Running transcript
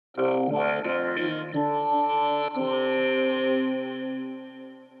The weather in Brooklyn.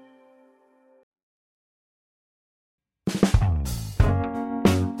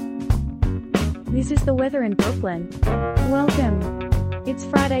 This is the weather in Brooklyn. Welcome. It's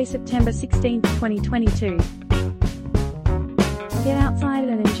Friday, September 16th, 2022. Get outside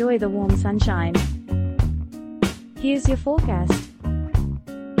and enjoy the warm sunshine. Here's your forecast.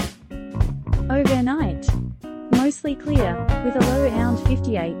 Overnight. Mostly clear, with a low around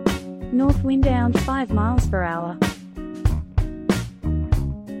 58. North wind around 5 miles per hour.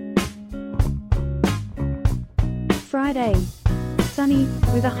 Friday. Sunny,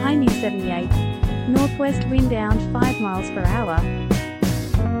 with a high near 78. Northwest wind around 5 miles per hour.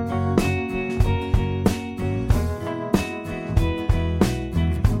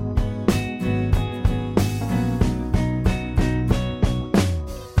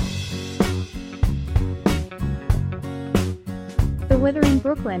 The Weather in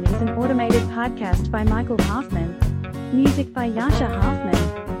Brooklyn is an automated podcast by Michael Hoffman. Music by Yasha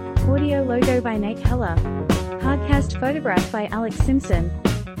Hoffman. Audio logo by Nate Heller. Podcast photograph by Alex Simpson.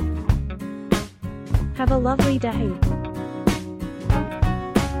 Have a lovely day.